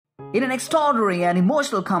In an extraordinary and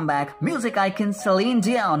emotional comeback, music icon Celine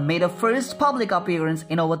Dion made her first public appearance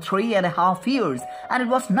in over 3.5 years, and it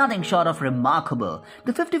was nothing short of remarkable.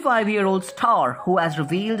 The 55-year-old star, who has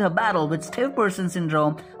revealed her battle with stiff person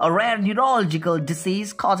syndrome, a rare neurological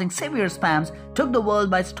disease causing severe spasms, took the world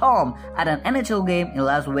by storm at an NHL game in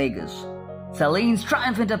Las Vegas. Celine's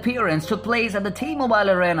triumphant appearance took place at the T-Mobile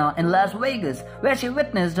Arena in Las Vegas, where she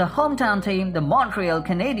witnessed her hometown team, the Montreal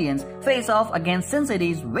Canadiens, face off against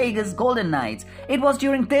Cincinnati's Vegas Golden Knights. It was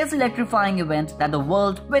during this electrifying event that the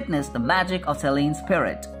world witnessed the magic of Celine's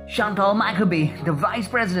spirit. Chantal Maccabi, the Vice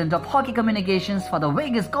President of Hockey Communications for the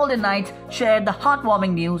Vegas Golden Knights, shared the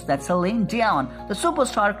heartwarming news that Celine Dion, the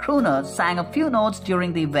superstar crooner, sang a few notes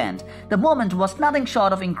during the event. The moment was nothing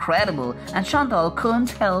short of incredible, and Chantal couldn't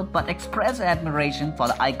help but express her admiration for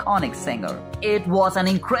the iconic singer. It was an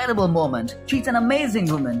incredible moment. She's an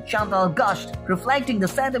amazing woman, Chantal gushed, reflecting the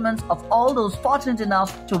sentiments of all those fortunate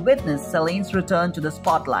enough to witness Celine's return to the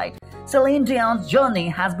spotlight. Celine Dion's journey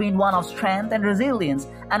has been one of strength and resilience,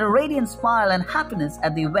 and a radiant smile and happiness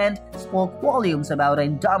at the event spoke volumes about her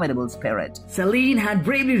indomitable spirit. Celine had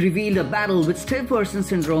bravely revealed a battle with stiff person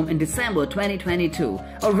syndrome in December 2022,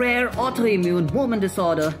 a rare autoimmune movement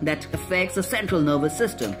disorder that affects the central nervous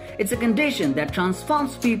system. It's a condition that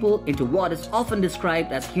transforms people into what is often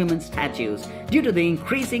described as human statues due to the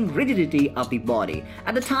increasing rigidity of the body.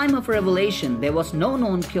 At the time of revelation, there was no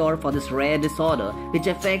known cure for this rare disorder, which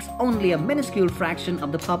affects only a minuscule fraction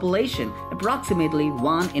of the population, approximately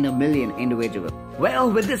 1 in a million individuals.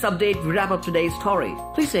 Well, with this update, we wrap up today's story.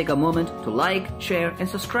 Please take a moment to like, share, and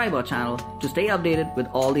subscribe our channel to stay updated with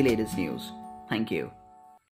all the latest news. Thank you.